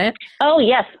look at it. Oh,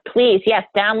 yes, please. Yes.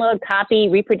 Download, copy,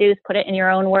 reproduce, put it in your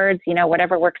own words, you know,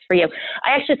 whatever works for you.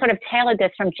 I actually sort of tailored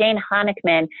this from Jane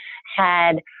Honickman.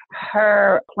 Had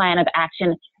her plan of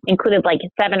action included like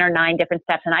 7 or 9 different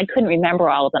steps, and I couldn't remember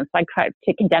all of them. So I tried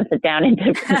to condense it down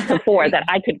into 4 that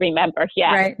I could remember.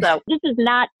 Yeah. Right. So this is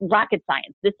not rocket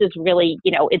science. This is really,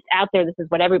 you know, it's out there. This is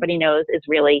what everybody knows is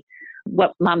really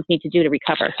what moms need to do to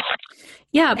recover.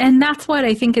 Yeah. And that's what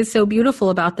I think is so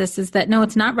beautiful about this is that, no,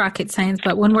 it's not rocket science,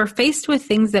 but when we're faced with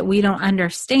things that we don't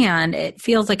understand, it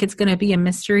feels like it's going to be a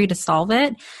mystery to solve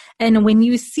it. And when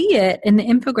you see it in the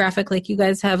infographic, like you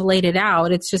guys have laid it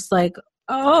out, it's just like,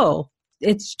 oh,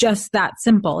 it's just that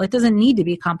simple. It doesn't need to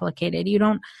be complicated. You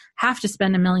don't have to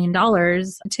spend $1 million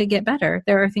to get better.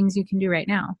 There are things you can do right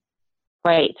now.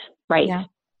 Right.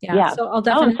 Yeah. So I'll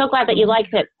definitely. I'm so glad that you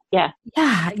liked it. Yeah.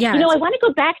 You know, I want to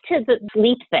go back to the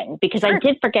sleep thing because I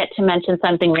did forget to mention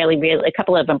something really, a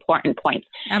couple of important points.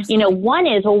 Absolutely. You know, one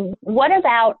is, well, what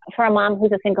about for a mom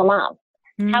who's a single mom?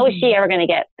 How is she ever going to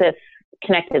get this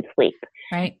connected sleep?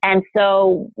 Right. And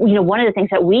so, you know, one of the things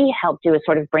that we help do is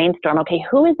sort of brainstorm, okay,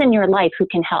 who is in your life who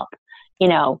can help? You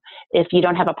know, if you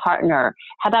don't have a partner,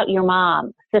 how about your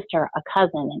mom, sister, a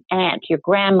cousin, an aunt, your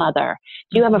grandmother?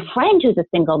 Do you have a friend who's a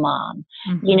single mom?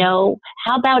 You know,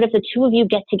 how about if the two of you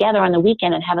get together on the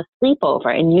weekend and have a sleepover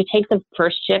and you take the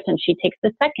first shift and she takes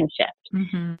the second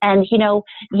shift? And, you know,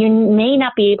 you may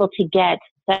not be able to get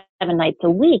 7 nights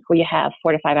a week where you have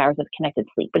 4 to 5 hours of connected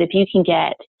sleep. But if you can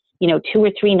get, you know, 2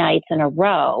 or 3 nights in a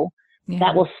row,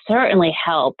 that will certainly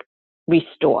help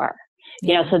restore.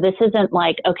 You know, so this isn't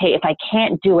like, okay, if I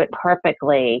can't do it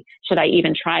perfectly, should I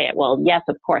even try it? Well, yes,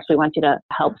 of course, we want you to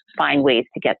help find ways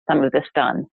to get some of this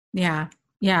done. Yeah.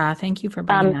 Thank you for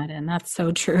bringing that in. That's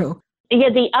so true. Yeah.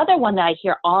 The other one that I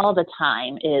hear all the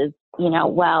time is, you know,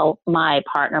 well, my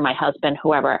partner, my husband,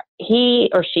 whoever, he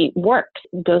or she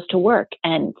goes to work.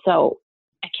 And so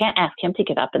I can't ask him to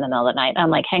get up in the middle of the night. I'm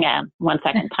like, hang on 1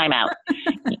 second, time out.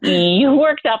 You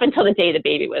worked up until the day the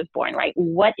baby was born, right?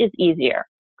 What is easier,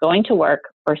 going to work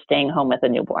or staying home with a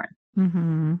newborn?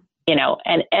 Mm-hmm. You know,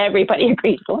 and everybody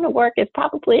agrees going to work is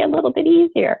probably a little bit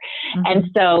easier. Mm-hmm. And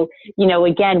so, you know,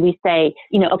 again, we say,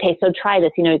 you know, okay, so try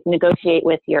this, you know, negotiate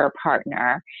with your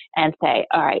partner and say,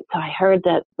 all right, so I heard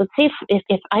that, let's see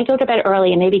if I go to bed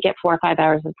early and maybe get 4 or 5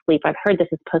 hours of sleep, I've heard this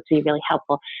is supposed to be really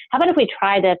helpful. How about if we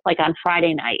try this like on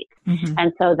Friday night? Mm-hmm.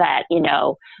 And so that, you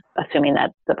know, assuming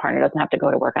that the partner doesn't have to go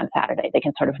to work on Saturday, they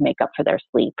can sort of make up for their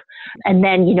sleep. And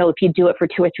then, you know, if you do it for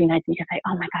 2 or 3 nights, you can say,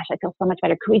 oh my gosh, I feel so much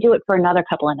better. Could we do it for another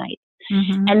couple of nights?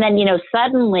 Mm-hmm. And then, you know,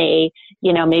 suddenly,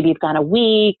 you know, maybe you've gone a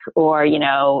week or, you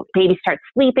know, baby starts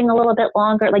sleeping a little bit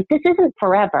longer. Like, this isn't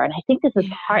forever. And I think this is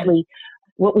partly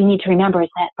what we need to remember is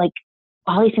that, like,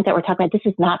 all these things that we're talking about, this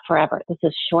is not forever. This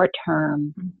is short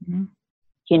term,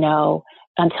 you know,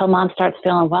 until mom starts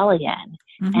feeling well again.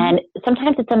 Mm-hmm. And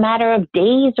sometimes it's a matter of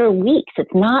days or weeks.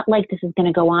 It's not like this is going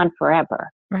to go on forever.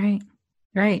 Right.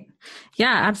 Right.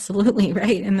 Yeah, absolutely.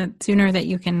 Right. And the sooner that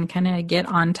you can kind of get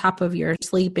on top of your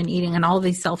sleep and eating and all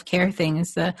these self-care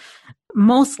things, the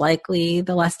most likely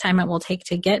the less time it will take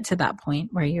to get to that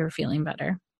point where you're feeling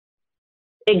better.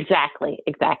 Exactly.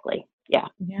 Yeah.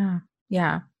 Yeah.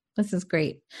 Yeah. This is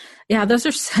great. Yeah. Those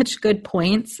are such good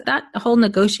points. That whole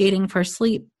negotiating for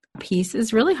sleep piece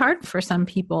is really hard for some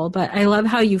people, but I love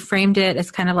how you framed it as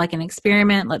kind of like an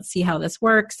experiment. Let's see how this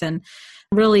works. And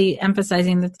really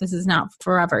emphasizing that this is not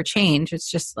forever change. It's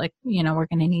just like, you know, we're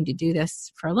going to need to do this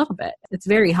for a little bit. It's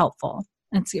very helpful.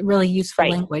 It's really useful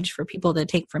language for people to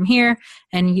take from here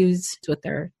and use with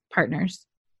their partners.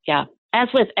 Yeah. As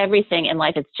with everything in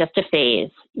life, it's just a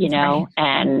phase, you know,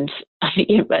 and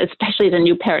especially as a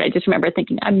new parent, I just remember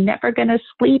thinking, I'm never going to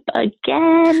sleep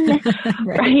again.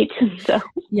 right. So,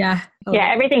 yeah,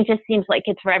 everything just seems like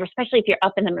it's forever, especially if you're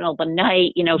up in the middle of the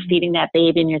night, you know, feeding that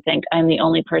baby and you think, I'm the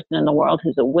only person in the world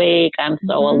who's awake. I'm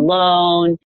so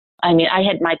alone. I mean, I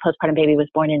had my postpartum baby was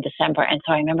born in December. And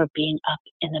so I remember being up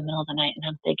in the middle of the night and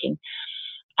I'm thinking,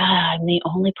 I'm the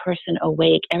only person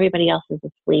awake. Everybody else is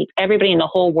asleep. Everybody in the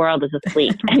whole world is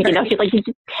asleep. And, you know, you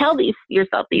just tell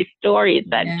yourself these stories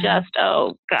that just,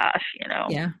 oh gosh, you know.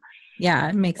 Yeah. Yeah.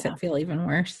 It makes it feel even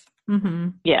worse. Mm-hmm.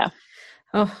 Yeah.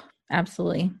 Oh,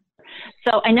 absolutely.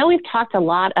 So I know we've talked a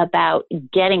lot about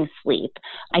getting sleep.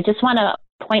 I just want to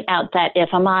point out that if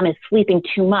a mom is sleeping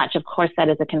too much, of course, that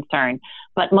is a concern.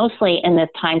 But mostly in this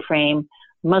time frame,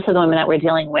 most of the women that we're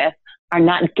dealing with are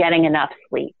not getting enough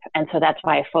sleep. And so that's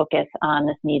why I focus on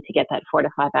this need to get that 4 to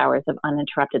 5 hours of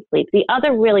uninterrupted sleep. The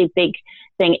other really big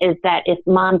thing is that if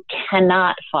mom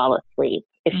cannot fall asleep,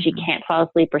 if she can't fall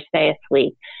asleep or stay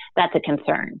asleep, that's a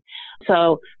concern.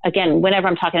 So again, whenever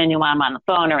I'm talking to a new mom on the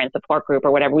phone or in support group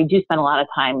or whatever, we do spend a lot of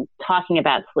time talking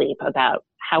about sleep, about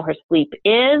how her sleep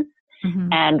is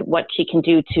and what she can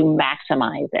do to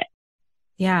maximize it.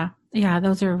 Yeah. Yeah.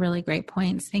 Those are really great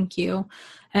points. Thank you.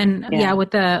 And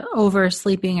with the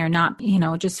oversleeping or not, you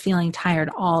know, just feeling tired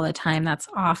all the time, that's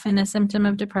often a symptom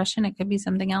of depression. It could be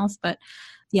something else, but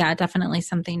yeah, definitely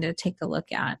something to take a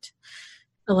look at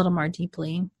a little more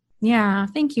deeply. Yeah.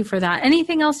 Thank you for that.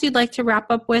 Anything else you'd like to wrap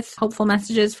up with? Hopeful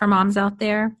messages for moms out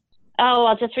there? Oh,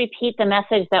 I'll just repeat the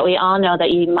message that we all know,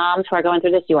 that you moms who are going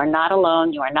through this, you are not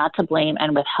alone, you are not to blame,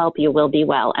 and with help, you will be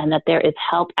well, and that there is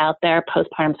help out there.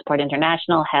 Postpartum Support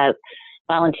International has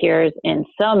volunteers in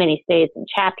so many states and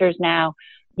chapters now.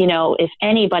 You know, if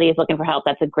anybody is looking for help,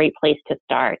 that's a great place to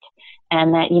start,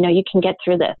 and that, you know, you can get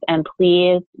through this, and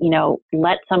please, you know,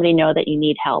 let somebody know that you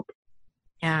need help.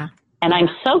 Yeah. And I'm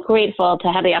so grateful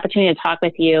to have the opportunity to talk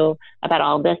with you about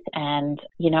all this. And,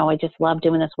 you know, I just love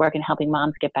doing this work and helping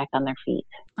moms get back on their feet.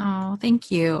 Oh,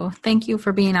 thank you. Thank you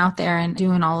for being out there and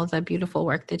doing all of the beautiful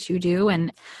work that you do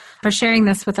and for sharing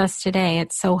this with us today.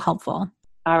 It's so helpful.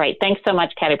 All right. Thanks so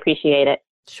much, Kat. I appreciate it.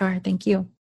 Sure. Thank you.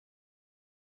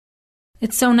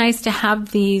 It's so nice to have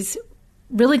these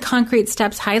really concrete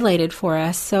steps highlighted for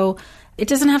us. So it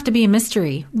doesn't have to be a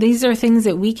mystery. These are things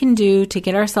that we can do to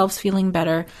get ourselves feeling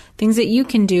better, things that you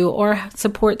can do or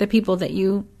support the people that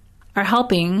you are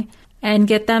helping and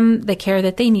get them the care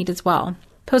that they need as well.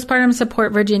 Postpartum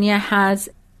Support Virginia has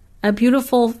a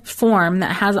beautiful form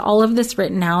that has all of this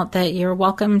written out that you're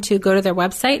welcome to go to their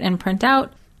website and print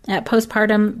out at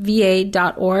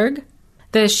postpartumva.org.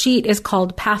 The sheet is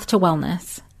called Path to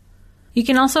Wellness. You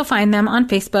can also find them on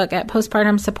Facebook at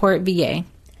Postpartum Support VA.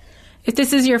 If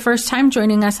this is your first time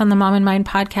joining us on the Mom and Mind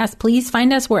podcast, please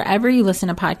find us wherever you listen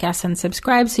to podcasts and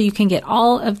subscribe so you can get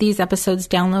all of these episodes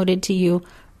downloaded to you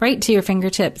right to your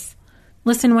fingertips.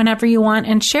 Listen whenever you want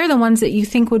and share the ones that you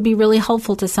think would be really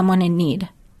helpful to someone in need.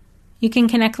 You can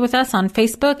connect with us on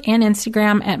Facebook and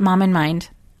Instagram at Mom in Mind.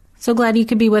 So glad you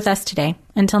could be with us today.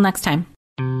 Until next time.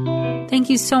 Thank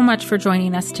you so much for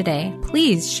joining us today.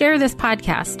 Please share this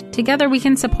podcast. Together we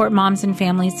can support moms and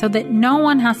families so that no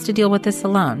one has to deal with this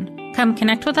alone. Come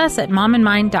connect with us at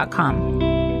mominmind.com.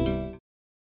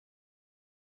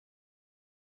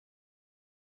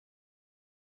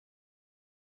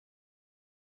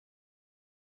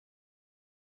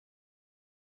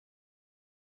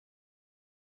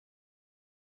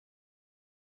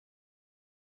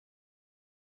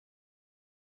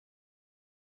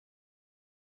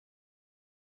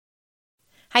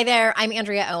 Hi there, I'm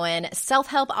Andrea Owen,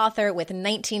 self-help author with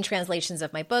 19 translations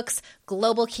of my books,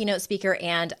 global keynote speaker,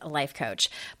 and life coach.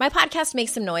 My podcast, Make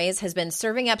Some Noise, has been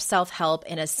serving up self-help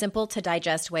in a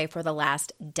simple-to-digest way for the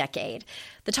last decade.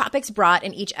 The topics brought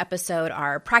in each episode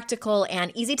are practical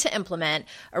and easy to implement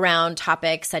around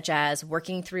topics such as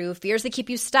working through fears that keep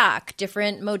you stuck,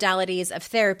 different modalities of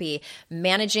therapy,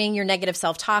 managing your negative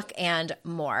self-talk, and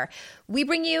more. We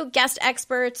bring you guest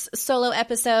experts, solo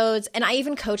episodes, and I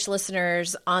even coach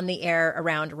listeners on the air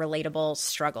around relatable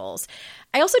struggles.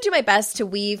 I also do my best to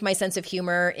weave my sense of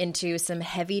humor into some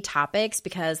heavy topics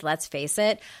because, let's face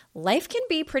it, life can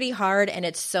be pretty hard, and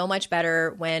it's so much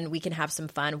better when we can have some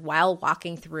fun while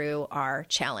walking through our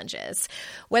challenges.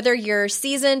 Whether you're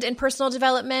seasoned in personal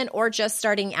development or just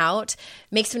starting out,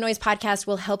 Make Some Noise podcast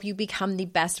will help you become the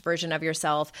best version of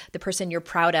yourself, the person you're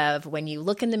proud of when you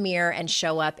look in the mirror and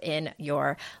show up in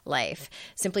your life.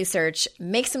 Simply search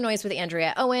Make Some Noise with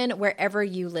Andrea Owen wherever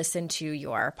you listen to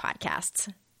your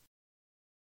podcasts.